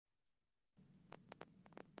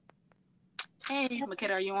Hey,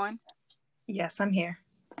 Meketta, are you on? Yes, I'm here.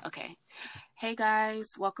 Okay. Hey,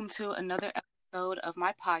 guys, welcome to another episode of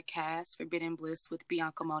my podcast, Forbidden Bliss with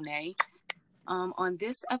Bianca Monet. On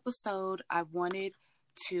this episode, I wanted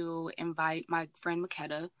to invite my friend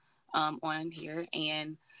Meketta on here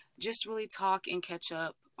and just really talk and catch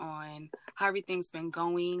up on how everything's been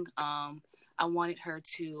going. I wanted her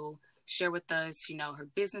to share with us, her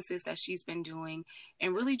businesses that she's been doing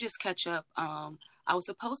and really just catch up. I was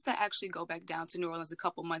supposed to actually go back down to New Orleans a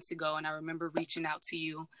couple months ago, and I remember reaching out to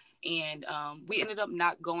you, and we ended up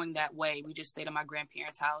not going that way. We just stayed at my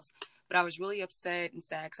grandparents' house. But I was really upset and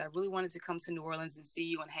sad because I really wanted to come to New Orleans and see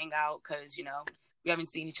you and hang out because, we haven't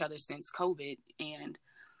seen each other since COVID. And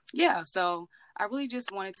yeah, so I really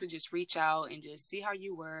just wanted to just reach out and just see how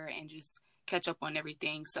you were and just catch up on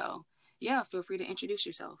everything. So yeah, feel free to introduce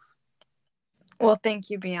yourself. Well, thank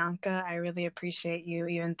you, Bianca. I really appreciate you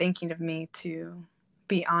even thinking of me to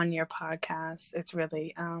be on your podcast. It's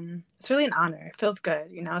really an honor. It feels good.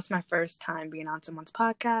 It's my first time being on someone's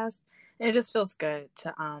podcast. And it just feels good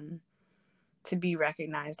to be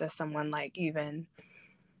recognized as someone like even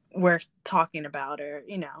worth talking about or,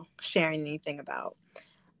 sharing anything about.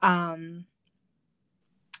 I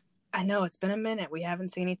know it's been a minute. We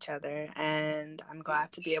haven't seen each other, and I'm Yeah.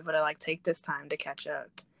 glad to be able to take this time to catch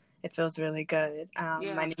up. It feels really good.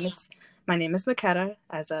 Yeah. My name is Meketta,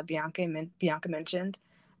 as Bianca mentioned.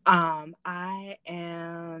 I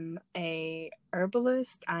am a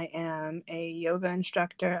herbalist. I am a yoga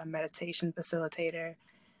instructor, a meditation facilitator,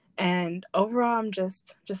 and overall, I'm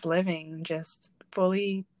just living, just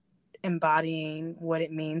fully embodying what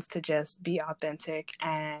it means to just be authentic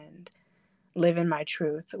and live in my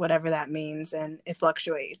truth, whatever that means, and it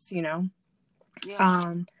fluctuates. Yeah.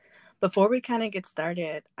 Um, Before we kind of get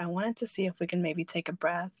started, I wanted to see if we can maybe take a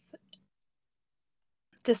breath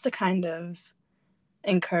just to kind of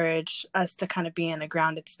encourage us to kind of be in a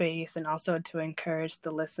grounded space and also to encourage the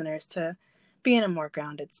listeners to be in a more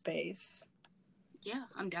grounded space. Yeah.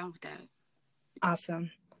 I'm down with that. Awesome.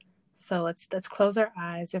 So let's close our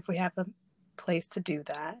eyes if we have a place to do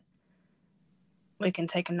that. We can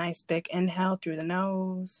take a nice big inhale through the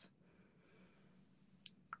nose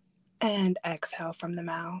and exhale from the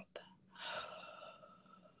mouth.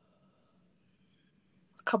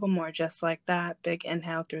 A couple more just like that. Big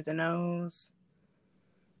inhale through the nose.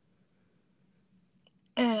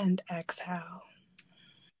 And exhale.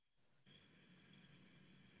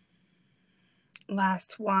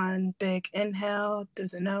 Last one. Big inhale through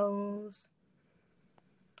the nose.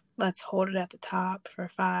 Let's hold it at the top for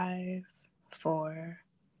 5, 4,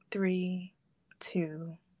 3,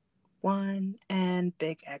 2, 1. And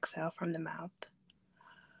big exhale from the mouth.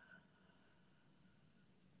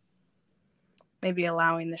 Maybe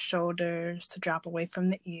allowing the shoulders to drop away from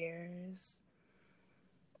the ears.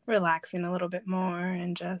 Relaxing a little bit more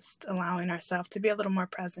and just allowing ourselves to be a little more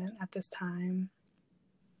present at this time.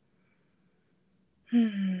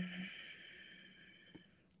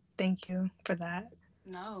 Thank you for that.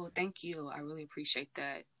 No, thank you. I really appreciate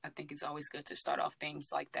that. I think it's always good to start off things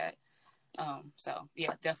like that. So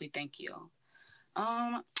yeah, definitely thank you.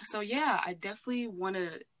 So yeah, I definitely want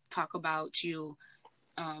to talk about you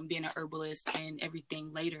being an herbalist and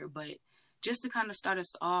everything later, but just to kind of start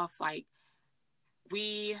us off, like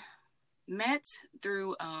we met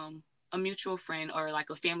through a mutual friend or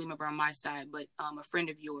like a family member on my side, but a friend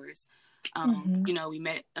of yours. We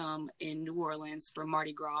met in New Orleans for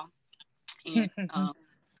Mardi Gras, and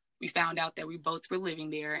we found out that we both were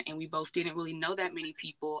living there, and we both didn't really know that many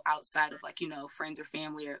people outside of friends or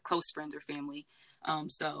family or close friends or family.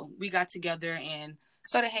 So we got together and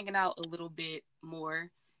started hanging out a little bit more.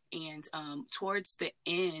 And towards the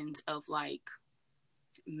end of like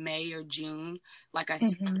May or June, like I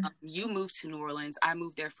said, you moved to New Orleans. I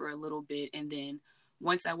moved there for a little bit, and then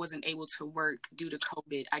once I wasn't able to work due to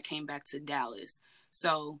COVID, I came back to Dallas.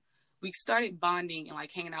 So we started bonding and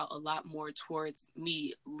like hanging out a lot more towards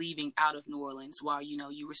me leaving out of New Orleans while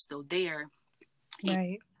you were still there. And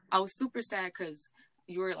Right. I was super sad because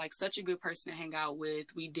you were like such a good person to hang out with.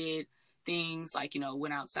 We did things like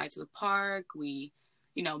went outside to the park. We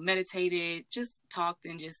meditated, just talked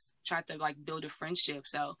and just tried to like build a friendship.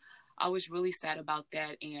 So I was really sad about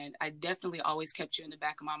that. And I definitely always kept you in the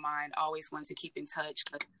back of my mind. I always wanted to keep in touch,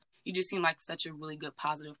 but you just seem like such a really good,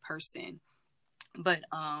 positive person. But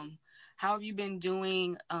how have you been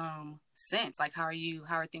doing since? Like how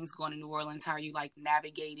are things going in New Orleans? How are you like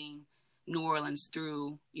navigating New Orleans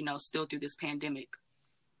through, still through this pandemic?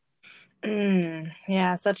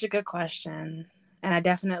 Yeah, such a good question. And I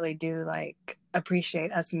definitely do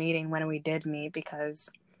appreciate us meeting when we did meet because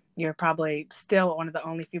you're probably still one of the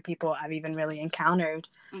only few people I've even really encountered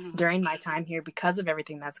during my time here because of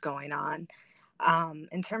everything that's going on.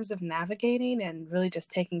 In terms of navigating and really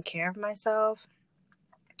just taking care of myself,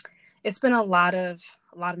 it's been a lot of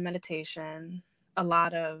meditation, a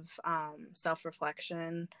lot of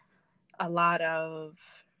self-reflection, a lot of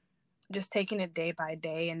just taking it day by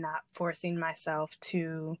day and not forcing myself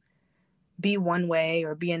to be one way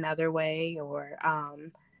or be another way, or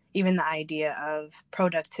even the idea of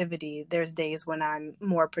productivity. There's days when I'm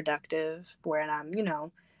more productive, when I'm,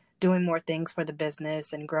 doing more things for the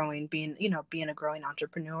business and growing, being a growing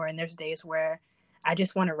entrepreneur. And there's days where I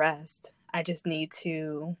just want to rest. I just need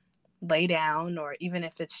to lay down, or even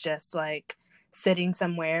if it's just like sitting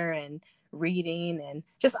somewhere and reading and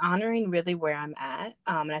just honoring really where I'm at.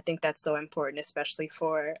 And I think that's so important, especially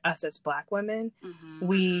for us as Black women.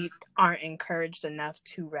 We aren't encouraged enough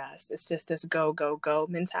to rest. It's just this go, go, go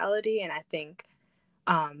mentality. And I think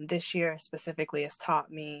this year specifically has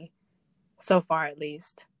taught me, so far at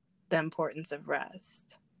least, the importance of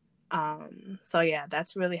rest. So yeah,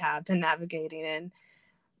 that's really how I've been navigating. And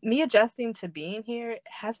me adjusting to being here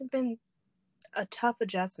hasn't been a tough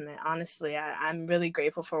adjustment, honestly. I'm really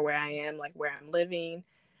grateful for where I am, like where I'm living.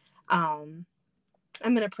 I'm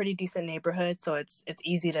in a pretty decent neighborhood, so it's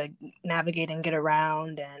easy to navigate and get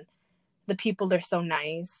around, and the people are so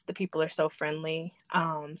nice. The people are so friendly.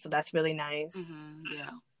 So that's really nice.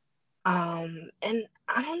 Yeah. And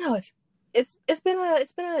I don't know, it's been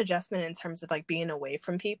an adjustment in terms of like being away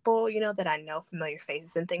from people, that I know, familiar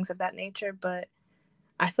faces and things of that nature, but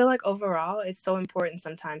I feel like overall, it's so important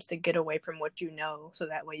sometimes to get away from what you know, so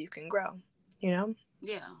that way you can grow,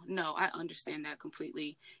 Yeah, no, I understand that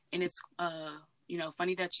completely. And it's,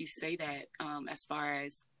 funny that you say that, as far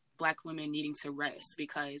as Black women needing to rest,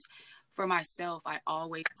 because for myself, I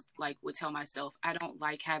always would tell myself, I don't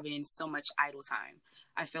like having so much idle time.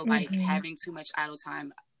 I feel like having too much idle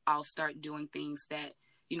time, I'll start doing things that,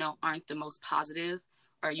 aren't the most positive,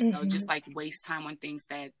 or, just like waste time on things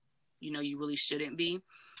that, you really shouldn't be.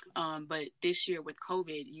 But this year with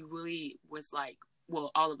COVID, you really was like, well,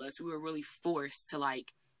 all of us, we were really forced to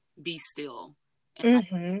like be still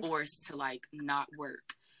and forced to like not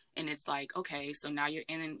work. And it's like, okay, so now you're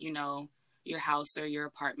in, your house or your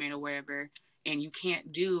apartment or wherever, and you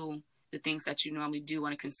can't do the things that you normally do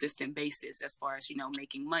on a consistent basis, as far as,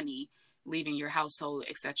 making money, leaving your household,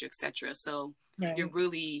 et cetera, et cetera. So you're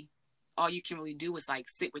really, all you can really do is like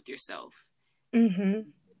sit with yourself,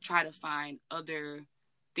 try to find other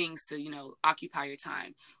things to, occupy your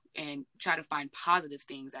time, and try to find positive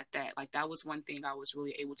things at that. Like that was one thing I was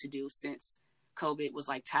really able to do since COVID, was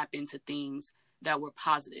like tap into things that were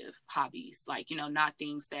positive hobbies, like, not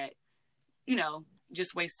things that,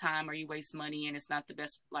 just waste time or you waste money and it's not the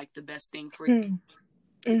best thing for you.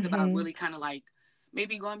 It's about really kind of like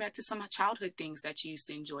maybe going back to some childhood things that you used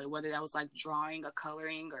to enjoy, whether that was like drawing or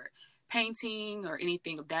coloring or painting or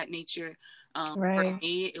anything of that nature. For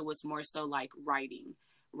me, it was more so like writing,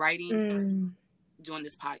 doing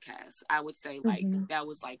this podcast. I would say like that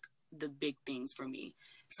was like the big things for me.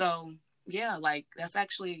 So yeah, like that's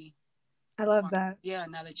actually, I love that. Yeah,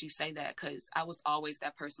 now that you say that, because I was always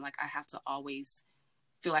that person, like I have to always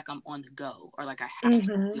feel like I'm on the go, or like I have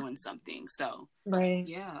to be doing something. So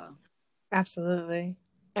yeah, absolutely.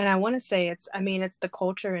 And I want to say it's the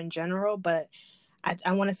culture in general, but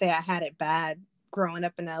I want to say I had it bad growing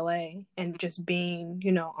up in LA and just being,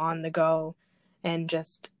 on the go, and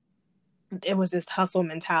just, it was this hustle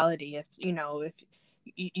mentality. If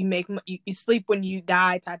you sleep when you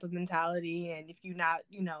die type of mentality, and if you not,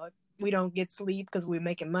 if we don't get sleep because we're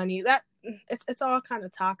making money, that it's all kind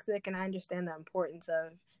of toxic. And I understand the importance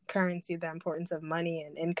of currency, the importance of money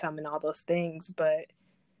and income and all those things, but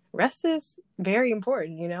rest is very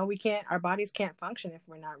important. Our bodies can't function if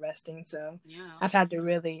we're not resting. So I've had to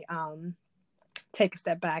really take a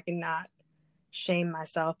step back and not shame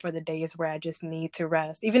myself for the days where I just need to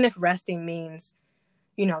rest, even if resting means,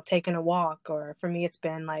 taking a walk. Or for me, it's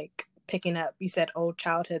been like picking up, you said, old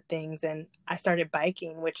childhood things, and I started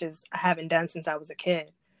biking, which is I haven't done since I was a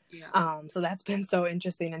kid. So that's been so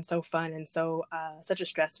interesting and so fun, and so such a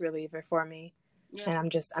stress reliever for me. And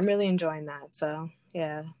I'm really enjoying that. So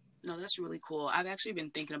yeah. No, that's really cool. I've actually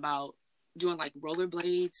been thinking about doing like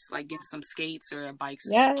rollerblades, like getting some skates or bikes.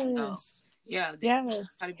 Yes. So, yeah.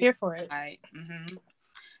 Try to be here for it. Right.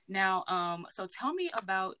 Now, so tell me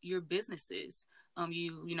about your businesses.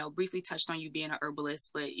 You briefly touched on you being an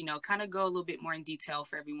herbalist, but kind of go a little bit more in detail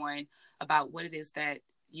for everyone about what it is that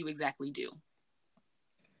you exactly do.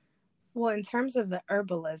 Well, in terms of the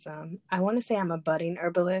herbalism, I want to say I'm a budding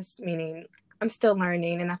herbalist, meaning I'm still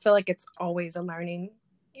learning, and I feel like it's always a learning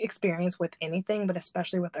experience with anything, but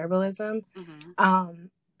especially with herbalism.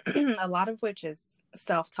 Mm-hmm. A lot of which is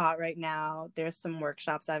self-taught right now. There's some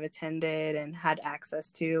workshops I've attended and had access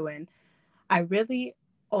to, and I really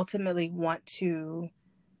ultimately want to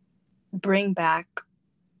bring back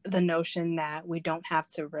the notion that we don't have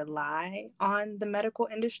to rely on the medical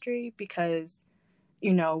industry, because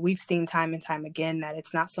we've seen time and time again that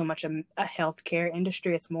it's not so much a healthcare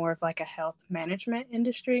industry, it's more of like a health management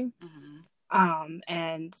industry. Mm-hmm.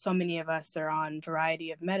 And so many of us are on a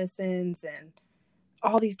variety of medicines and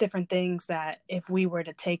all these different things that if we were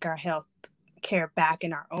to take our health care back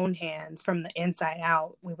in our own hands from the inside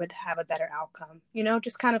out, we would have a better outcome,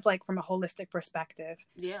 just kind of like from a holistic perspective.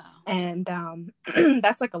 Yeah. And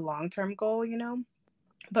that's like a long-term goal,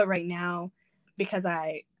 but right now, because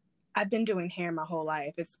I've been doing hair my whole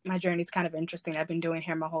life. My journey's kind of interesting. I've been doing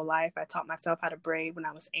hair my whole life. I taught myself how to braid when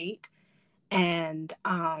I was 8, and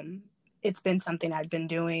it's been something I've been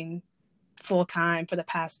doing full time for the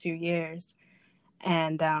past few years.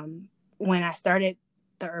 And when I started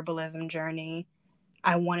the herbalism journey,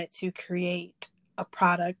 I wanted to create a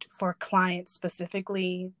product for clients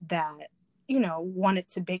specifically that wanted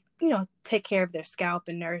to take care of their scalp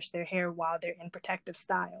and nourish their hair while they're in protective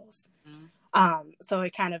styles. So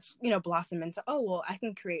it kind of, blossomed into, oh, well, I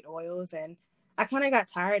can create oils. And I kind of got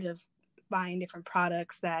tired of buying different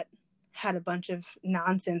products that had a bunch of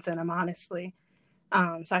nonsense in them, honestly.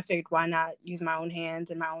 So I figured, why not use my own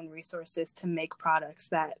hands and my own resources to make products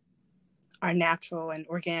that are natural and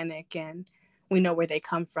organic, and we know where they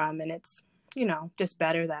come from, and it's, just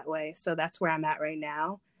better that way. So that's where I'm at right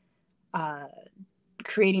now.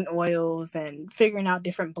 Creating oils and figuring out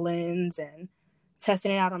different blends and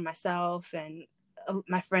testing it out on myself, and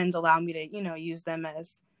my friends allow me to use them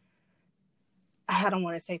as, I don't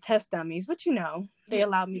want to say test dummies, but they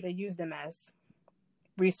allow me to use them as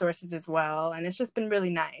resources as well, and it's just been really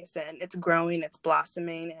nice, and it's growing, it's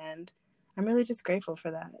blossoming, and I'm really just grateful for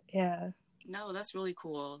that. Yeah. No, that's really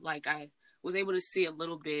cool. Like, I was able to see a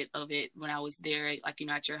little bit of it when I was there, like,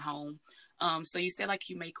 at your home. So you said, like,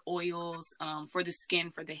 you make oils for the skin,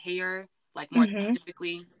 for the hair, like, more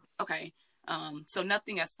specifically. Okay. So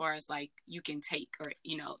nothing as far as, like, you can take or,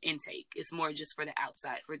 intake. It's more just for the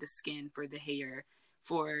outside, for the skin, for the hair,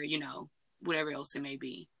 for, whatever else it may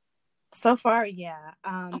be. So far, yeah.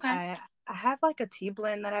 Okay. I have like a tea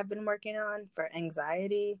blend that I've been working on for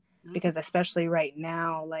anxiety, Mm-hmm. because especially right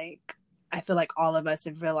now, like, I feel like all of us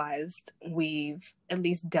have realized we've at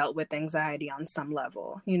least dealt with anxiety on some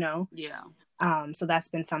level, Yeah. So that's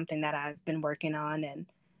been something that I've been working on and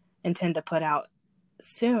intend to put out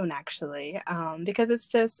soon, actually, because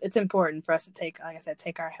it's important for us to take, like I said,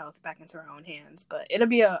 take our health back into our own hands. But it'll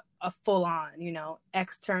be a full on,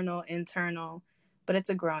 external, internal, but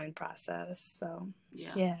it's a growing process. So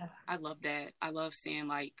yeah. I love that. I love seeing,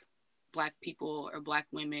 like, Black people or Black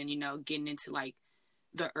women, getting into, like,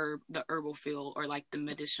 the herbal field, or like the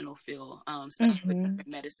medicinal field, especially with different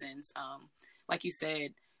medicines. Like you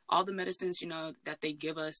said, all the medicines, that they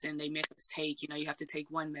give us and they make us take, you have to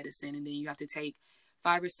take one medicine and then you have to take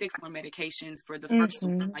 5 or 6 more medications for the first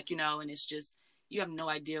one, like, and it's just, you have no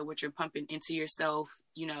idea what you're pumping into yourself.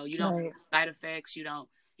 You don't know side effects. You don't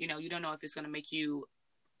know if it's going to make you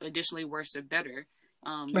additionally worse or better.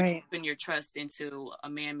 You're putting your trust into a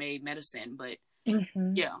man-made medicine, but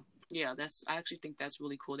yeah, I actually think that's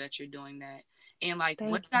really cool that you're doing that. And, like,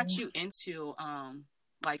 what got you into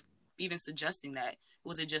like, even suggesting that?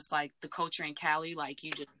 Was it just like the culture in Cali, like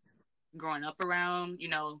you just growing up around,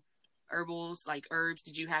 herbals, like herbs?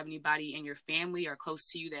 Did you have anybody in your family or close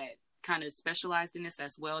to you that kind of specialized in this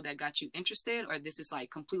as well, that got you interested? Or this is like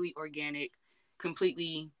completely organic,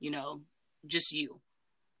 completely, just you?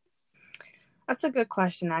 That's a good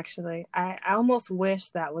question, actually. I almost wish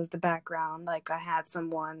that was the background. Like, I had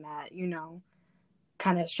someone that,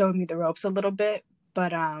 kind of showed me the ropes a little bit,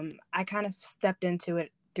 but I kind of stepped into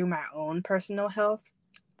it through my own personal health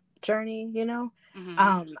journey,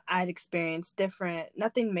 I'd experienced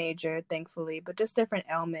nothing major, thankfully, but just different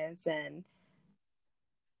ailments, and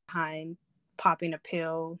behind popping a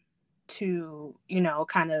pill to,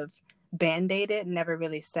 kind of band-aid it never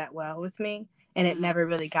really sat well with me. And it never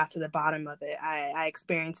really got to the bottom of it. I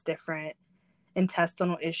experienced different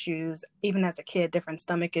intestinal issues, even as a kid, different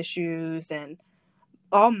stomach issues, and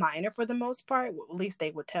all minor for the most part. At least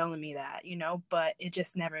they were telling me that, but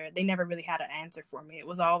they never really had an answer for me. It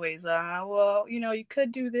was always, well, you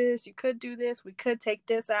could do this, we could take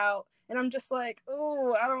this out. And I'm just like,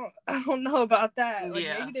 oh, I don't know about that. Like,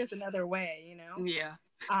 maybe there's another way, Yeah.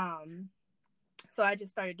 So I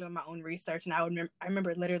just started doing my own research, and I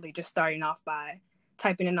remember literally just starting off by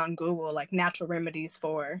typing in on Google, like, natural remedies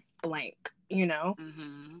for blank, you know?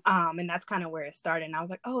 Mm-hmm. And that's kind of where it started. And I was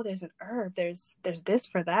like, oh, there's an herb. There's this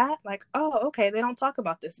for that. Like, oh, okay. They don't talk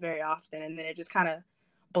about this very often. And then it just kind of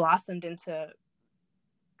blossomed into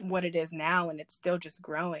what it is now, and it's still just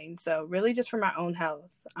growing. So really just for my own health,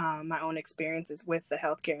 my own experiences with the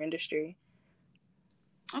healthcare industry.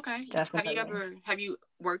 Okay. Definitely. Have you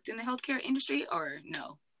worked in the healthcare industry or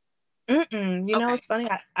no? You know, Okay. it's funny.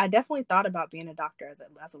 I definitely thought about being a doctor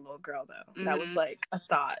as a little girl, though. That was Mm-hmm. like a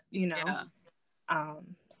thought, you know. Yeah.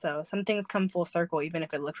 So some things come full circle, even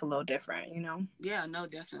if it looks a little different, you know. Yeah, no,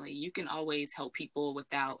 definitely. You can always help people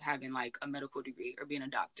without having like a medical degree or being a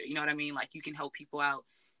doctor. You know what I mean? Like you can help people out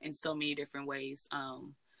in so many different ways.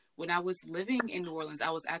 When I was living in New Orleans, I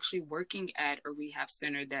was actually working at a rehab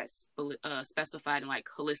center that's specified in like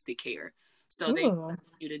holistic care. So they Ooh.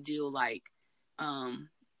 you to do like um,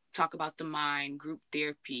 talk about the mind, group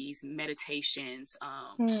therapies, meditations,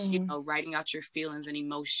 Hmm. writing out your feelings and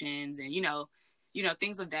emotions, and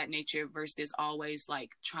things of that nature versus always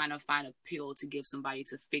like trying to find a pill to give somebody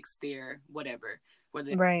to fix their whatever, whether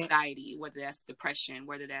it's Right. anxiety, whether that's depression,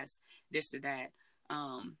 whether that's this or that.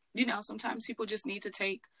 Sometimes people just need to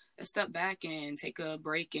take a step back and take a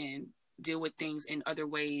break and deal with things in other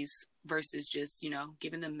ways versus just,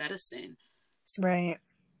 giving them medicine. So Right.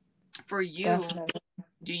 for you, Definitely.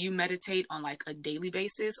 do you meditate on like a daily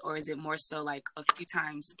basis or is it more so like a few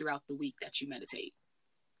times throughout the week that you meditate?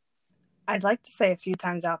 I'd like to say a few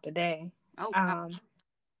times out the day. Oh, wow.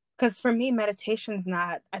 Because for me, meditation's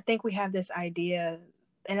not, I think we have this idea,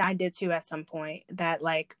 and I did too at some point, that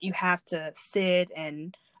like you have to sit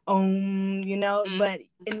and you know, Mm-hmm. but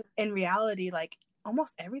in reality, like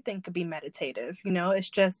almost everything could be meditative, you know, it's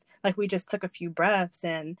just like we just took a few breaths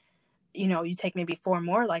and, you know, you take maybe four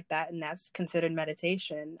more like that, and that's considered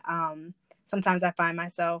meditation. Sometimes I find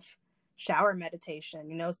myself shower meditation,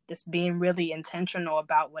 you know, just being really intentional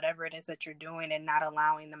about whatever it is that you're doing and not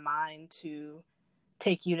allowing the mind to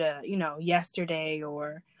take you to, you know, yesterday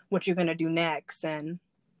or what you're going to do next and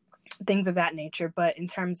things of that nature. But in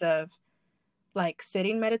terms of like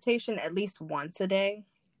sitting meditation, at least once a day.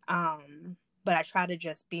 But I try to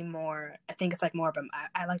just be more, I think it's like more of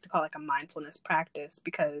I like to call it like a mindfulness practice,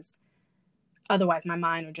 because otherwise my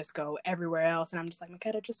mind would just go everywhere else. And I'm just like,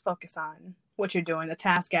 Meketta, just focus on what you're doing, the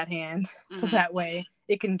task at hand. So Mm-hmm. that way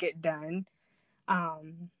it can get done.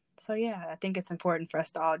 So yeah, I think it's important for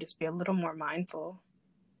us to all just be a little more mindful.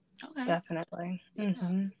 Okay. Definitely. Yeah.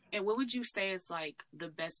 Mm-hmm. And what would you say is like the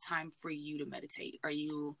best time for you to meditate?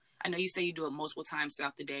 I know you say you do it multiple times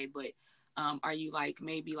throughout the day, but are you like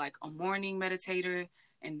maybe like a morning meditator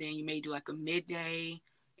and then you may do like a midday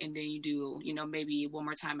and then you do, maybe one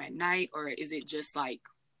more time at night? Or is it just like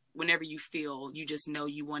whenever you feel, you just know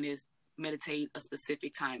you want to meditate a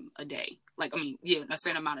specific time a day? Like, I mean, yeah, a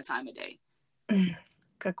certain amount of time a day.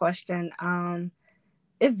 Good question.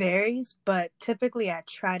 It varies, but typically I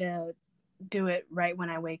try to do it right when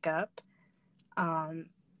I wake up. Um,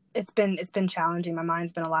 it's been challenging. My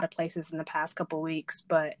mind's been a lot of places in the past couple weeks,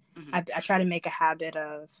 but Mm-hmm. I try to make a habit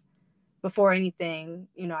of, before anything,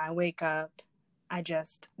 you know, I wake up, I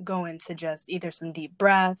just go into just either some deep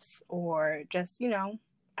breaths or just, you know,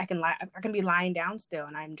 I can be lying down still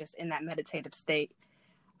and I'm just in that meditative state.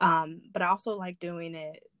 But I also like doing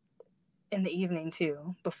it in the evening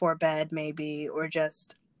too, before bed maybe, or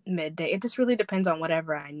just midday. It just really depends on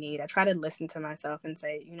whatever I need. I try to listen to myself and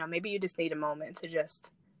say, you know, maybe you just need a moment to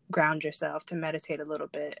just ground yourself, to meditate a little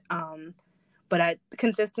bit. But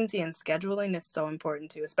consistency and scheduling is so important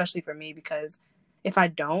too, especially for me, because if I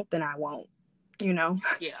don't, then I won't, you know?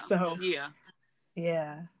 Yeah. So, Yeah.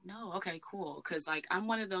 yeah. No, okay, cool. Because like I'm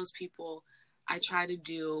one of those people I try to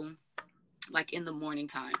do like in the morning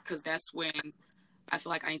time because that's when I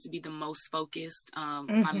feel like I need to be the most focused. My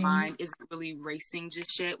Mm-hmm. mind isn't really racing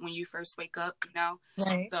just yet when you first wake up.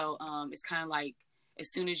 Right. So it's kind of like as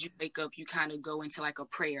soon as you wake up, you kind of go into like a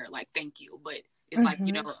prayer, like thank you. But it's like,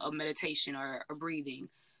 Mm-hmm. a meditation or a breathing.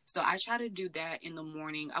 So I try to do that in the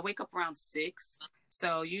morning. I wake up around 6.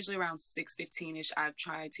 So usually around 6:15ish, I've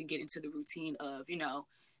tried to get into the routine of,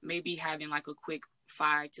 maybe having like a quick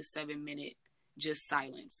 5 to 7 minute just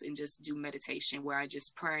silence and just do meditation where I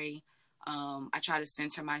just pray. I try to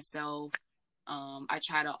center myself. I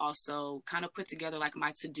try to also kind of put together like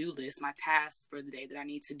my to-do list, my tasks for the day that I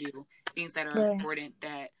need to do, things that are Right. important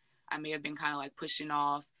that I may have been kind of like pushing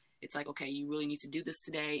off. It's like, okay, you really need to do this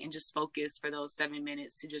today and just focus for those 7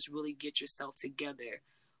 minutes to just really get yourself together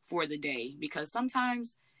for the day. Because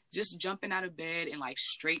sometimes just jumping out of bed and like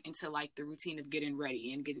straight into like the routine of getting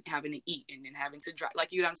ready and having to eat and then having to drive,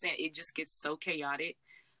 like, you know what I'm saying? It just gets so chaotic.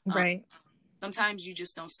 Um, Right. Sometimes you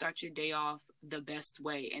just don't start your day off the best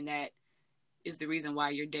way, and that is the reason why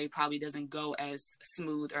your day probably doesn't go as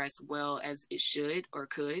smooth or as well as it should or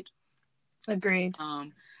could. Agreed.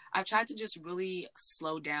 I've tried to just really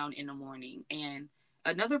slow down in the morning. And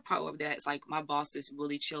another part of that is like my boss is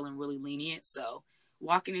really chill and really lenient. So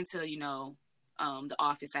walking into, the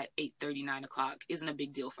office at 8:30, 9 o'clock isn't a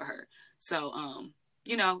big deal for her. So,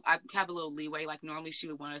 I have a little leeway. Like normally she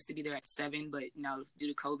would want us to be there at 7, but due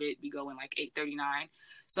to COVID, we go in like 8:39.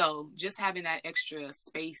 So just having that extra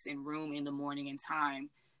space and room in the morning and time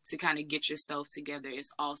to kind of get yourself together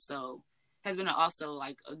has been also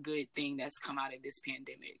like a good thing that's come out of this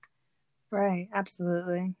pandemic. Right,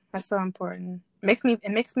 absolutely. That's so important.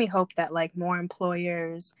 It makes me hope that like more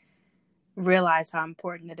employers realize how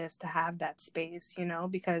important it is to have that space,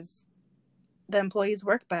 because the employees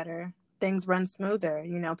work better, things run smoother,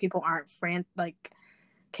 people aren't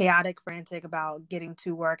chaotic, frantic about getting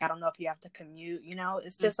to work. I don't know if you have to commute,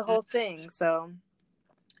 it's just a whole thing. So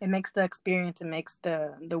it makes the experience, it makes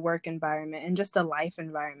the work environment and just the life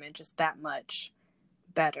environment just that much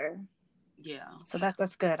better. Yeah. So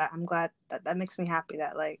that's good. I'm glad that makes me happy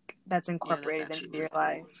that like that's incorporated that's into your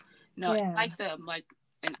life. No, yeah. like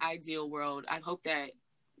an ideal world, I hope that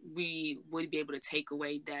we would be able to take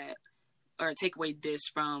away this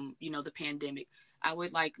from, the pandemic. I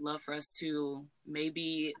would love for us to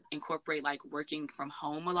maybe incorporate like working from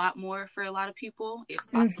home a lot more for a lot of people, if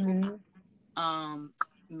possible. Mm-hmm.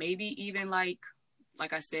 Maybe even like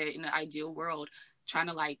I said, in the ideal world, trying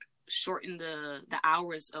to like shorten the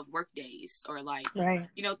hours of work days, or like, right.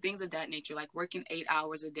 Things of that nature, like working 8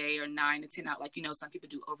 hours a day or 9 to 10 hours. Like, some people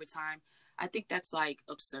do overtime. I think that's like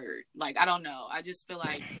absurd. Like, I don't know. I just feel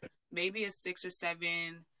like maybe a 6 or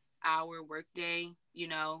 7 hour work day,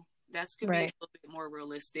 that's could be a little bit more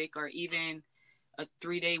realistic, or even a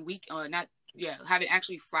 3-day week, or not. Yeah, having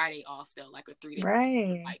actually Friday off though, like a 3-day,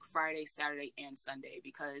 right, like Friday, Saturday, and Sunday.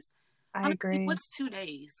 Because I agree. What's 2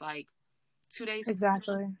 days? Like 2 days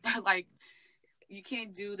exactly. like you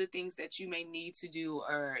can't do the things that you may need to do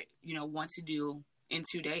or want to do in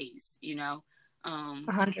 2 days.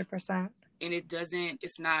 100%. And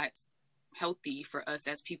it's not healthy for us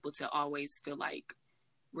as people to always feel like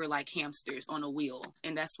we're like hamsters on a wheel,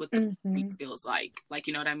 and that's what the week feels like. Like,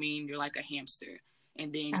 you know what I mean? You're like a hamster,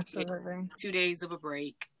 and then absolutely you get 2 days of a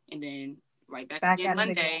break, and then right back at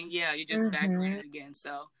Monday. it again. Yeah, you're just back at it again.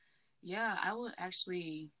 So, yeah,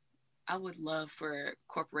 I would love for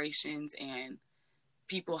corporations and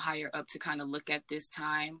people higher up to kind of look at this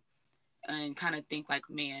time and kind of think like,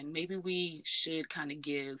 man, maybe we should kind of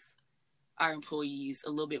give our employees a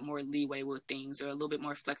little bit more leeway with things, or a little bit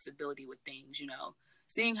more flexibility with things,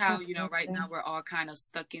 seeing how, absolutely. Right now we're all kind of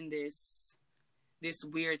stuck in this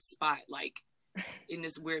weird spot, like in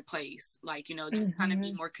this weird place, like, just kind of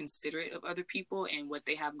be more considerate of other people and what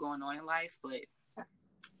they have going on in life. But,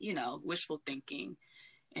 wishful thinking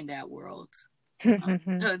in that world.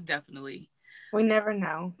 Definitely. We never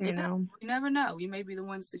know, you know. You never know. We may be the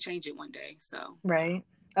ones to change it one day. So right.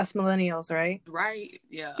 Us millennials, right? Right.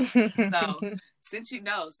 Yeah. So since you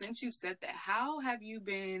said that, how have you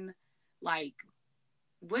been, like,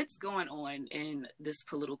 what's going on in this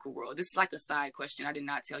political world? This is like a side question. I did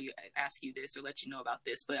not ask you this or let you know about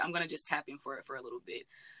this, but I'm going to just tap in for it for a little bit.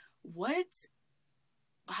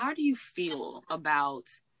 How do you feel about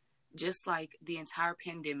just like the entire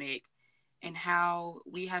pandemic and how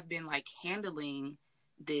we have been like handling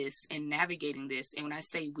this and navigating this? And when I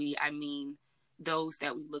say we, I mean those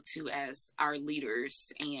that we look to as our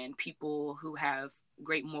leaders and people who have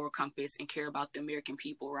great moral compass and care about the American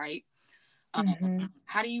people, right?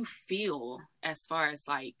 How do you feel as far as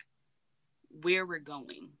like where we're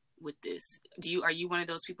going with this? Are you one of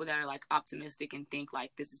those people that are like optimistic and think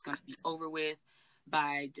like this is going to be over with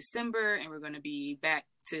by December and we're going to be back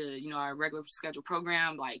to, our regular scheduled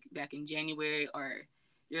program like back in January? Or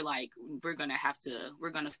you're like, we're going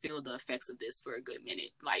to feel the effects of this for a good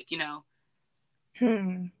minute, like,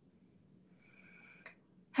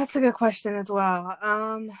 That's a good question as well.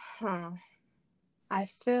 I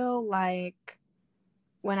feel like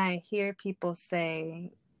when I hear people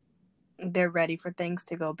say they're ready for things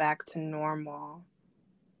to go back to normal,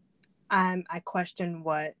 I question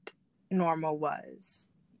what normal was.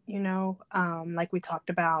 Like we talked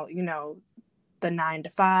about, the 9 to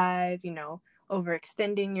 5,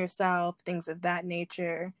 overextending yourself, things of that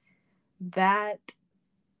nature. That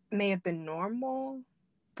may have been normal,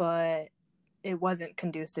 but it wasn't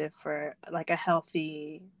conducive for like a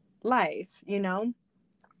healthy life,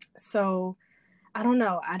 So I don't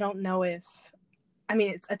know. I don't know if,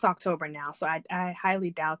 it's October now, so I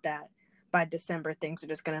highly doubt that by December things are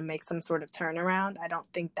just going to make some sort of turnaround. I don't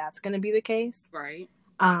think that's going to be the case. Right.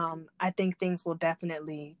 I think things will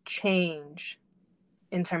definitely change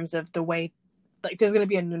in terms of the way, like, there's going to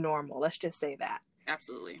be a new normal. Let's just say that.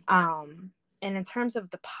 Absolutely. And in terms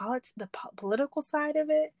of the political side of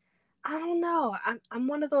it, I don't know. I'm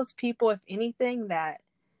one of those people, if anything, that,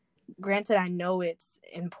 granted, I know it's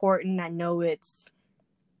important. I know it's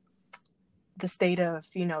the state of,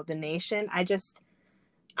 the nation.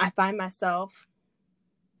 I find myself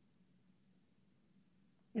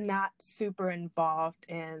not super involved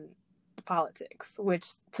in politics, which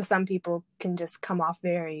to some people can just come off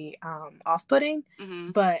very off-putting.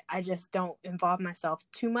 Mm-hmm. But I just don't involve myself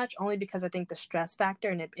too much, only because I think the stress factor,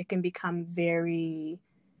 and it can become very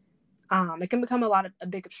it can become a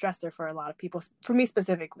big stressor for a lot of people, for me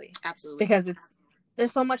specifically. Absolutely. Because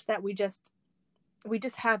there's so much that we just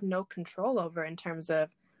have no control over in terms of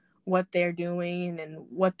what they're doing and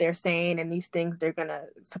what they're saying and these things they're gonna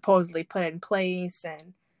supposedly put in place.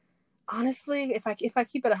 And honestly, if I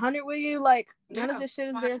keep it 100 with you, like, none of this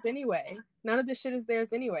shit is theirs anyway. None of this shit is theirs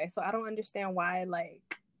anyway. So I don't understand why,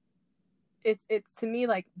 like, it's to me,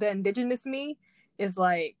 like, the indigenous me is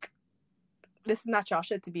like, this is not y'all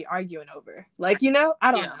shit to be arguing over. Like,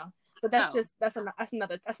 I don't know. But that's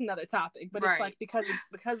another topic. But it's like, because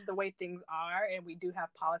of the way things are, and we do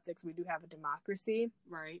have politics, we do have a democracy.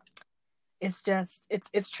 Right. It's just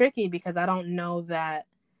it's tricky, because I don't know that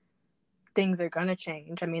things are gonna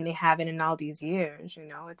change. I mean, they haven't in all these years.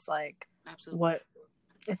 It's like, absolutely,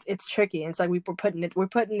 it's tricky. It's like we're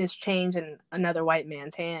putting this change in another white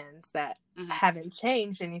man's hands that haven't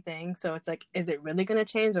changed anything. So it's like, is it really gonna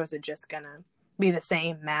change, or is it just gonna be the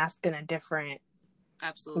same mask in a different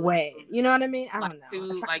way? You know what I mean? I don't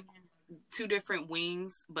know. Two different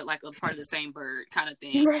wings, but like a part of the same bird kind of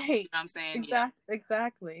thing. Right. You know what I'm saying?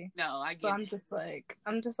 Exactly. No, I get so I'm just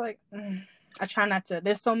like, I try not to.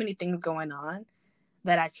 There's so many things going on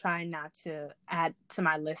that I try not to add to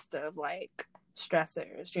my list of, like,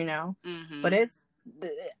 stressors, But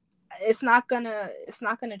it's not gonna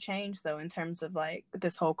change, though, in terms of, like,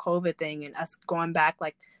 this whole COVID thing and us going back,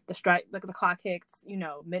 like, the strike, like, the clock hits,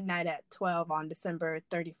 midnight at 12 on December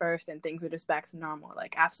 31st, and things are just back to normal.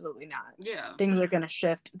 Like, absolutely not. Yeah, things are gonna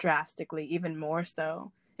shift drastically, even more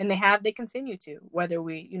so, and they continue to, whether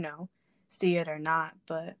we see it or not.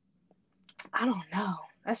 But I don't know.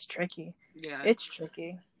 That's tricky. Yeah, it's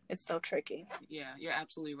tricky. It's so tricky. Yeah, you're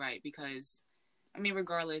absolutely right, because I mean,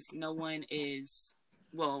 regardless, no one as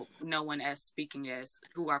speaking as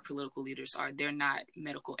who our political leaders are, they're not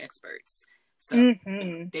medical experts. So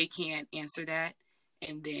they can't answer that.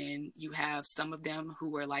 And then you have some of them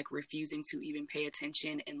who are, like, refusing to even pay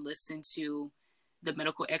attention and listen to the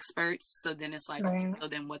medical experts. So then it's like, so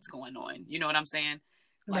then what's going on? You know what I'm saying?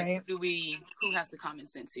 Like, who has the common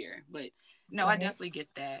sense here? But no, I definitely get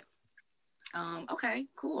that. Okay,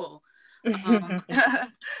 cool.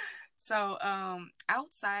 So,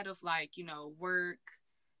 outside of, like, work,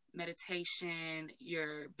 meditation,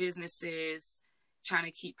 your businesses, trying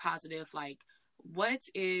to keep positive, like, what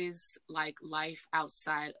is, like, life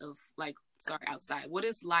outside of, like, what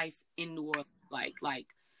is life in New Orleans like?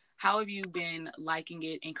 Like, how have you been liking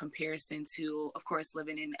it in comparison to, of course,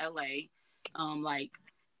 living in LA? Like,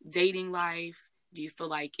 dating life, do you feel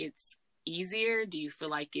like it's easier? Do you feel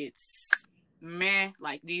like it's meh?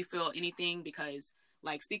 Like, do you feel anything? Because,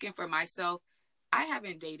 like, speaking for myself, I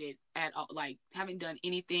haven't dated at all, like, haven't done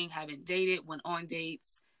anything, haven't dated, went on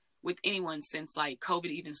dates with anyone since, like, COVID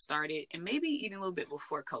even started, and maybe even a little bit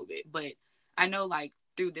before COVID. But I know, like,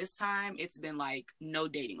 through this time, it's been, like, no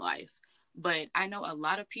dating life. But I know a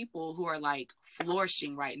lot of people who are, like,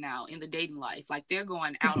 flourishing right now in the dating life. Like, they're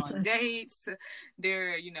going out on dates,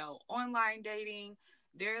 they're, online dating.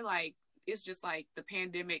 They're, like, it's just like the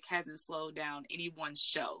pandemic hasn't slowed down anyone's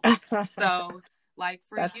show. So, like,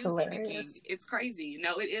 for That's you hilarious. speaking, it's crazy.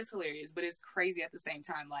 No, it is hilarious, but it's crazy at the same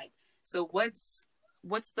time. Like, so what's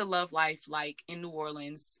the love life like in New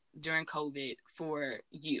Orleans during COVID for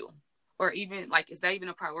you? Or even, like, is that even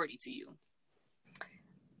a priority to you?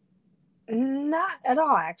 Not at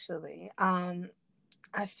all, actually.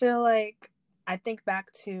 I feel like, I think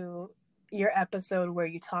back to your episode where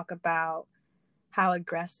you talk about how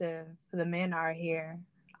aggressive the men are here,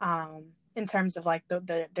 in terms of, like,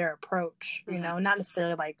 their approach, not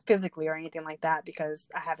necessarily, like, physically or anything like that, because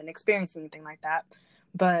I haven't experienced anything like that.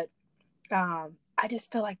 But I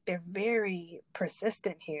just feel like they're very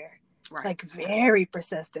persistent here. Right. Like, very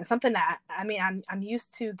persistent. Something that, I mean, I'm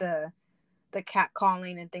used to the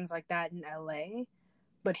catcalling and things like that in LA,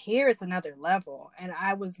 but here it's another level, and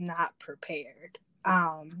I was not prepared.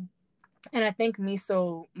 And I think me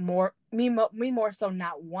more so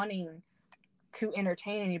not wanting to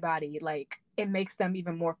entertain anybody, like, it makes them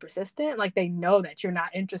even more persistent. Like they know that you're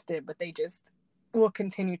not interested, but they just will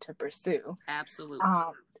continue to pursue. Absolutely.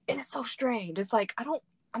 And it's so strange. It's like,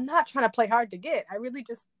 I'm not trying to play hard to get. I really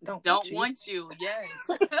just don't want you.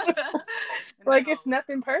 Yes. Like, it's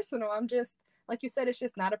nothing personal. I'm just, like you said, it's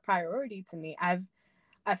just not a priority to me. I've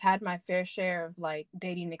had my fair share of like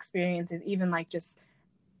dating experiences, even like just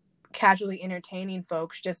casually entertaining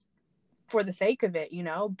folks just for the sake of it, you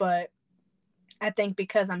know? But I think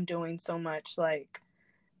because I'm doing so much like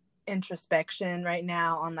introspection right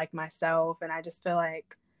now on like myself, and I just feel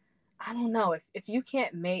like, I don't know, if you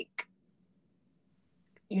can't make,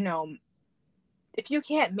 you know, if you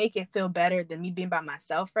can't make it feel better than me being by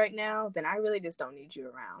myself right now, then I really just don't need you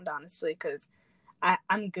around, honestly, because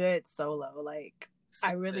I'm good solo. Like,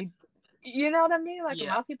 I really, you know what I mean? Like, a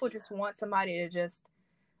lot of people just want somebody to just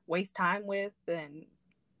waste time with, and,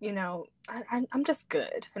 you know, I'm just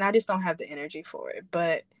good, and I just don't have the energy for it.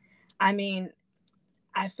 But, I mean,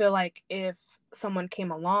 I feel like if someone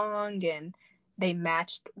came along and they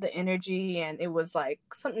matched the energy and it was like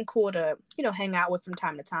something cool to, you know, hang out with from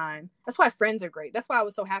time to time. That's why friends are great. That's why I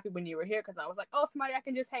was so happy when you were here, because I was like, oh, somebody I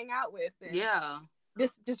can just hang out with. And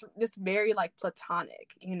just very like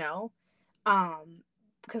platonic, you know?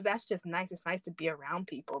 Because that's just nice. It's nice to be around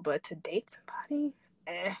people, but to date somebody,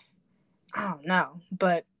 I don't know.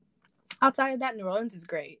 But outside of that, New Orleans is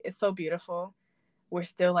great. It's so beautiful. We're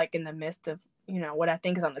still like in the midst of, you know, what I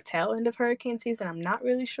think is on the tail end of hurricane season. I'm not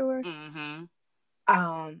really sure. Mm-hmm.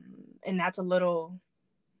 And that's a little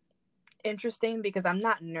interesting because I'm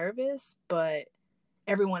not nervous, but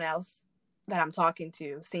everyone else that I'm talking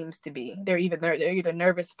to seems to be. They're either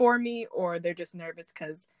nervous for me, or they're just nervous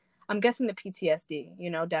because I'm guessing the PTSD, you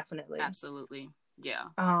know, definitely. Absolutely. Yeah.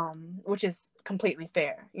 Which is completely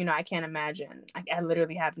fair. You know, I can't imagine. I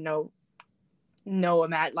literally have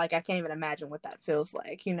like, I can't even imagine what that feels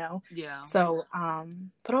like, you know? Yeah. So,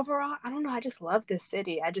 but overall, I don't know. I just love this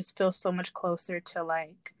city. I just feel so much closer to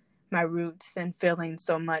like my roots and feeling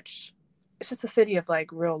so much. It's just a city of like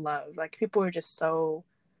real love. Like, people are just so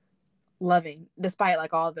loving, despite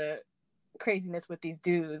like all the craziness with these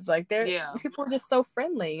dudes. Like, people are just so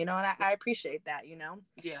friendly, you know, and I appreciate that, you know?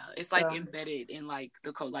 Yeah. It's like embedded in like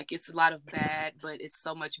the code. Like, it's a lot of bad, but it's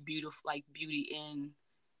so much beautiful, like beauty in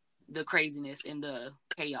the craziness and the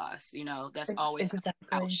chaos, you know, that's always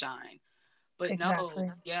outshine. But no,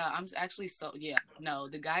 I'm actually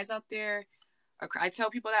the guys out there I tell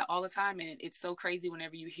people that all the time, and it's so crazy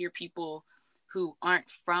whenever you hear people who aren't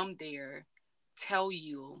from there tell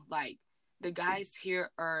you like the guys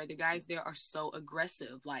there are so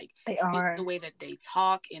aggressive. Like, they are. It's the way that they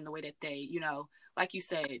talk and the way that they, you know, like you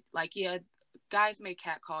said, like, guys may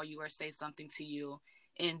catcall you or say something to you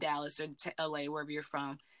in Dallas or LA, wherever you're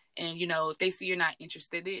from. And, you know, if they see you're not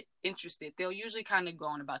interested, they'll usually kind of go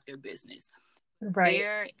on about their business. Right.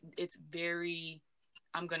 There, it's very,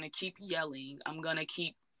 I'm going to keep yelling. I'm going to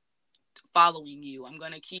keep following you. I'm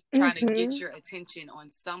going to keep trying to get your attention on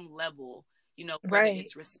some level, you know, whether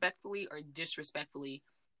it's respectfully or disrespectfully.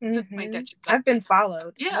 To the point that I've been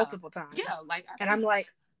followed multiple times. Yeah, like, and I'm like,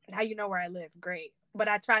 now you know where I live. Great. But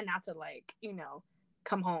I try not to, like, you know,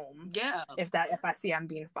 come home. Yeah. If I see I'm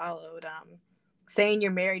being followed. Saying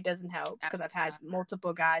you're married doesn't help, because I've had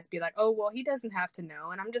multiple guys be like, oh, well, he doesn't have to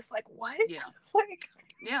know. And I'm just like, what? Yeah. Like,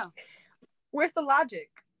 yeah. Where's the logic?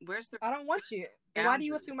 I don't want you. And why do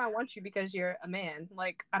you assume I want you because you're a man?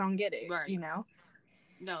 Like, I don't get it. Right. You know?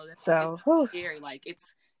 No, it's scary. Like,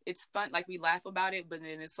 it's fun. Like, we laugh about it, but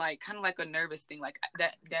then it's like kind of like a nervous thing. Like,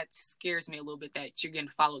 that scares me a little bit, that you're getting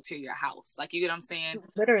followed to your house. Like, you get what I'm saying?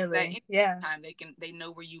 Literally. Yeah. Time they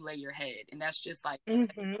know where you lay your head, and that's just like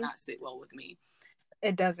that does not sit well with me.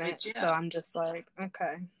 It doesn't. So I'm just like,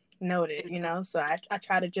 okay, noted. You know. So I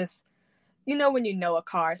try to just, you know, when you know a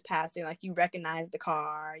car is passing, like, you recognize the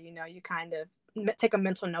car. You know, you kind of take a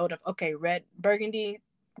mental note of, okay, red burgundy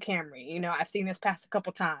Camry, you know, I've seen this pass a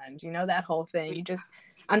couple times, you know, that whole thing.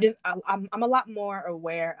 I'm a lot more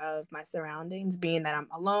aware of my surroundings, being that I'm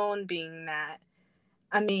alone, being that,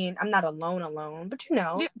 I mean, I'm not alone, but, you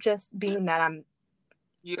know, just being that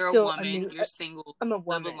you're still a woman, you're single, I'm a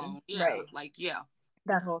woman, alone. Yeah, right. Like,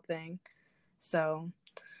 that whole thing. So,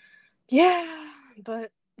 yeah,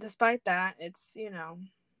 but despite that, it's, you know,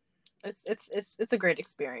 it's a great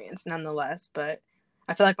experience nonetheless. But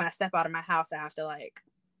I feel like when I step out of my house, I have to like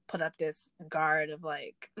put up this guard of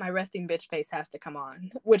like, my resting bitch face has to come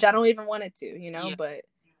on, which I don't even want it to, you know.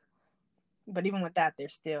 But even with that, they're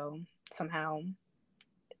still somehow,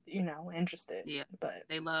 you know, interested. Yeah, but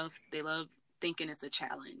they love thinking it's a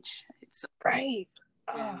challenge. It's right.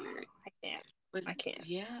 Weird. I can't.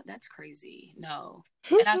 Yeah, that's crazy. No.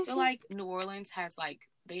 And I feel like New Orleans has like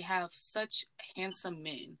they have such handsome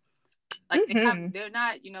men. Like Mm-hmm. they're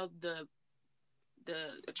not, you know, the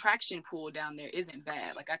attraction pool down there isn't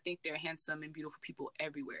bad. Like I think they're handsome and beautiful people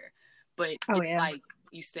everywhere. But Oh it's yeah. like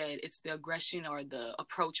you said, it's the aggression or the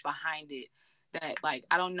approach behind it that, like,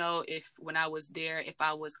 I don't know if when I was there, if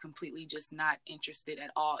I was completely just not interested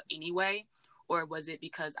at all anyway, or was it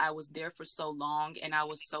because I was there for so long and I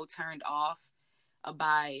was so turned off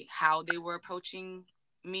by how they were approaching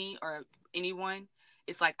me or anyone.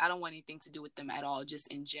 It's like I don't want anything to do with them at all, just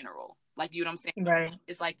in general. Like, you know what I'm saying? Right.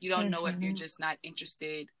 It's like you don't know if you're Mm-hmm. just not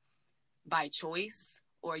interested by choice,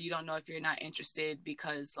 or you don't know if you're not interested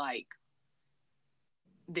because, like,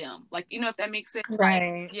 them. Like, you know, if that makes sense. Like,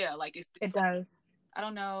 Right. yeah, like it's It does. I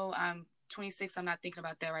don't know. I'm 26. I'm not thinking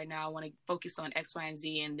about that right now. I want to focus on X, Y, and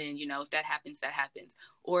Z. And then, you know, if that happens, that happens.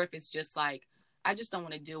 Or if it's just like, I just don't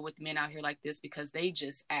want to deal with men out here like this because they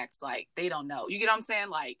just act like they don't know. You get what I'm saying?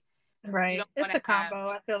 Like, you Right. don't want It's to a have,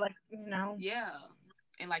 combo. I feel like, you know. yeah.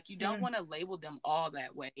 And like, you don't Mm, want to label them all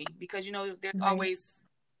that way because, you know, there's right. always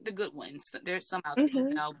the good ones. There's some out there, you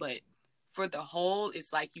Mm-hmm. know, but for the whole,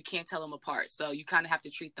 it's like you can't tell them apart. So you kind of have to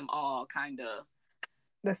treat them all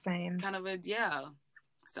The same. kind of a, yeah.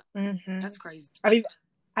 So Mm-hmm. that's crazy. I've even,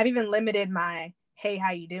 I've even limited my "Hey,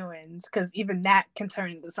 how you doing?" because even that can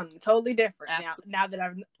turn into something totally different. Now, Absolutely. now that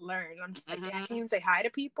I've learned, I'm just like, I can't Mm-hmm. even say hi to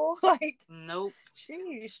people. Like, Nope.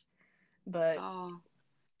 sheesh. But Oh,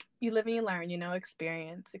 you live and you learn. You know,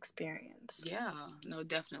 experience. yeah. No,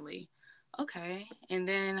 definitely. Okay. And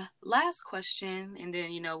then last question, and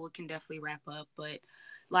then, you know, we can definitely wrap up. But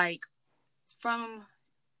like from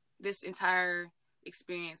this entire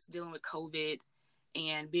experience dealing with COVID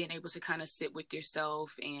and being able to kind of sit with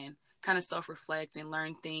yourself and kind of self reflect and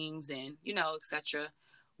learn things and, you know, etc.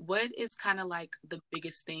 What is kind of like the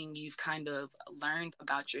biggest thing you've kind of learned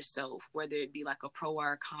about yourself, whether it be like a pro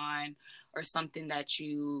or a con or something that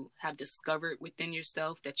you have discovered within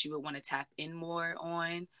yourself that you would want to tap in more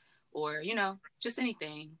on, or, you know, just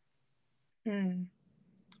anything? Hmm.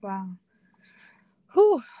 Wow.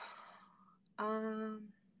 Whew. Um,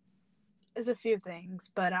 there's a few things,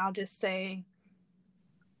 but I'll say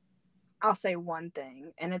one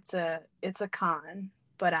thing, and it's a con,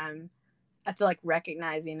 but I feel like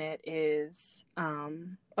recognizing it is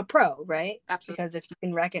a pro, right? Absolutely. Because if you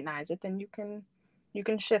can recognize it, then you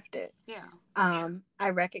can shift it. Yeah. I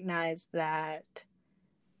recognize that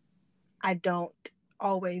I don't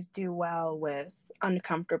always do well with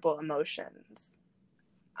uncomfortable emotions.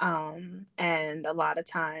 And a lot of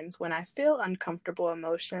times when I feel uncomfortable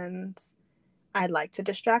emotions, I like to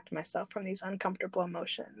distract myself from these uncomfortable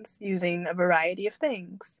emotions using a variety of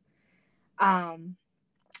things. Um,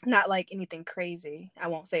 Not like anything crazy. I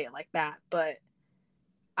won't say it like that, but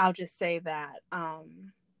I'll just say that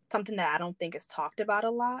something that I don't think is talked about a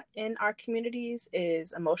lot in our communities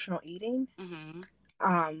is emotional eating. Mm-hmm.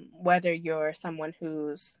 Whether you're someone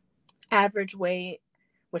who's average weight,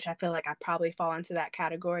 which I feel like I probably fall into that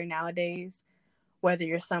category nowadays, whether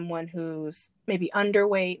you're someone who's maybe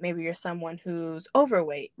underweight, maybe you're someone who's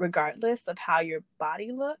overweight, regardless of how your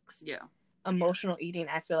body looks, Yeah. emotional eating,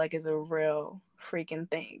 I feel like, is a real freaking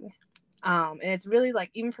thing. And it's really like,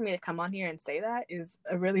 even for me to come on here and say that is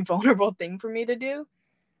a really vulnerable thing for me to do.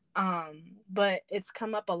 But it's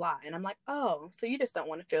come up a lot, and I'm like, oh, so you just don't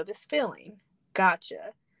want to feel this feeling.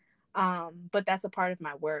 Gotcha. But that's a part of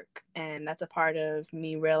my work, and that's a part of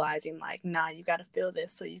me realizing, like, nah, you got to feel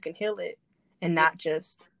this so you can heal it, and Yeah. not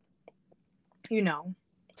just, you know,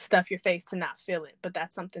 stuff your face to not feel it. But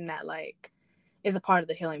that's something that, like, is a part of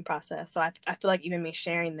the healing process. So I feel like even me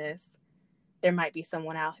sharing this, there might be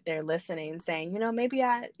someone out there listening saying, maybe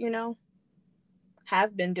I,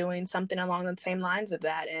 have been doing something along the same lines of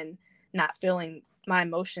that, and not feeling my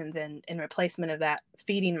emotions, and in replacement of that,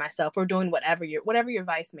 feeding myself or doing whatever your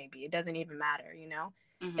vice may be. It doesn't even matter, and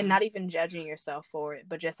Mm-hmm. not even judging yourself for it,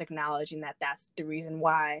 but just acknowledging that that's the reason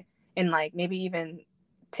why, and like maybe even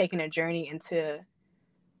taking a journey into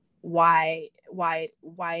why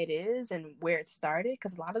it is and where it started,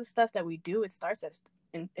 because a lot of the stuff that we do, it starts as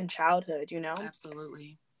in childhood.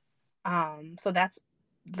 Absolutely. So that's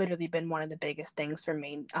literally been one of the biggest things for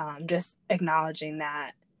me. Just acknowledging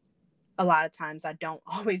that a lot of times I don't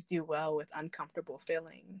always do well with uncomfortable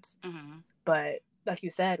feelings. Mm-hmm. But like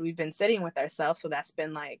you said, we've been sitting with ourselves, so that's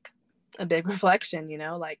been like a big reflection,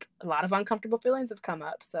 like a lot of uncomfortable feelings have come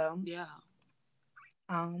up. Yeah.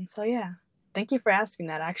 So yeah. Thank you for asking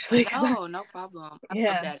that, actually, because No, no problem. I love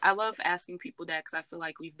yeah. that. I love asking people that because I feel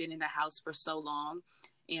like we've been in the house for so long.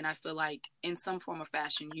 And I feel like in some form or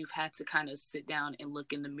fashion, you've had to kind of sit down and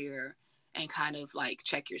look in the mirror and kind of like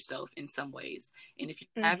check yourself in some ways. And if you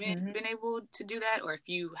haven't Mm-hmm. been able to do that, or if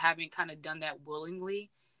you haven't kind of done that willingly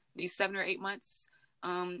these 7 or 8 months,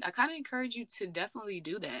 I kind of encourage you to definitely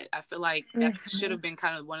do that. I feel like that should Mm-hmm. have been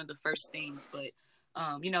kind of one of the first things, but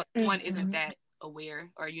one isn't Mm-hmm. that aware,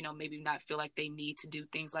 or maybe not feel like they need to do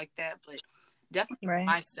things like that. But definitely Right.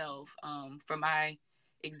 myself, for my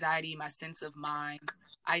anxiety, my sense of mind,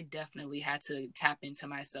 I definitely had to tap into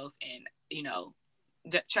myself and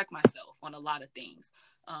check myself on a lot of things.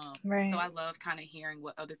 So Right. I love kind of hearing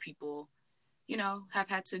what other people have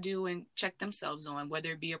had to do and check themselves on,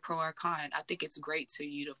 whether it be a pro or a con. I think it's great to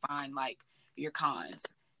you to find like your cons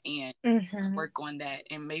and Mm-hmm. work on that,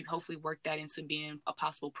 and maybe hopefully work that into being a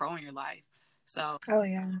possible pro in your life. So Oh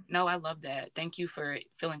yeah. no, I love that. Thank you for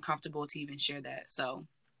feeling comfortable to even share that. So,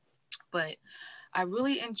 but I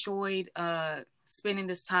really enjoyed spending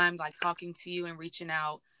this time like talking to you and reaching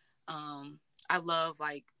out. I love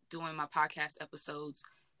like doing my podcast episodes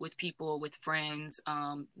with people, with friends,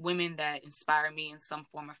 women that inspire me in some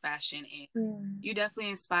form or fashion. And Mm. you definitely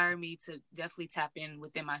inspire me to definitely tap in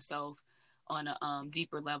within myself on a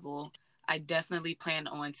deeper level. I definitely plan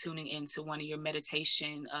on tuning into one of your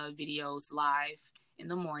meditation videos live in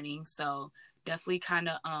the morning. So definitely kind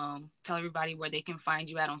of tell everybody where they can find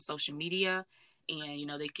you at on social media, and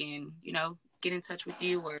they can get in touch with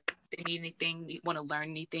you, or if they need anything, want to learn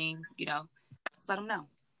anything, let them know.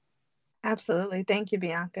 Absolutely. Thank you,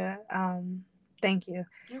 Bianca. Thank you.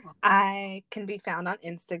 You're welcome. I can be found on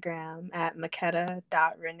Instagram at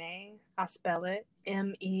Meketta.Renee. I'll spell it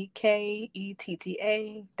Meketta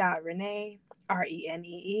 .Renee,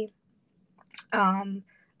 Renee.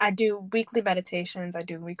 I do weekly meditations, I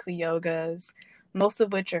do weekly yogas, most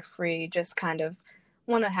of which are free, just kind of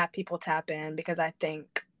want to have people tap in because I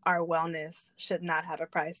think our wellness should not have a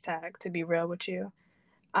price tag, to be real with you.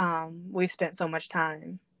 We've spent so much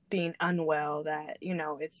time being unwell that,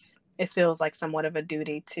 it feels like somewhat of a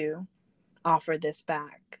duty to offer this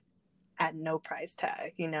back at no price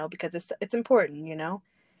tag, because it's important,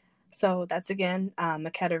 So that's again,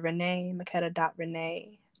 Meketta Renee,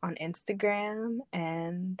 Meketta.Renee on Instagram.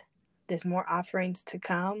 And there's more offerings to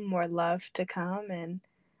come, more love to come. And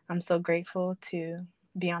I'm so grateful to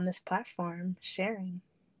be on this platform sharing.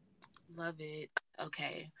 Love it.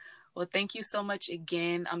 Okay. Well, thank you so much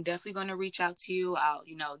again. I'm definitely going to reach out to you. I'll,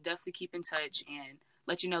 definitely keep in touch and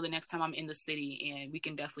let you know the next time I'm in the city, and we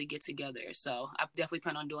can definitely get together. So I definitely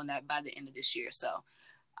plan on doing that by the end of this year. So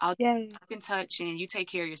I'll Yay. keep in touch, and you take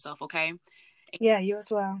care of yourself. Okay. And Yeah, you as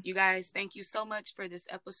well. you guys, thank you so much for this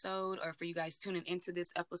episode, or for you guys tuning into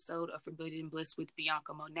this episode of Forbidden Bliss with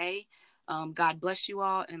Bianca Monet. God bless you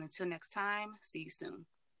all. And until next time, see you soon.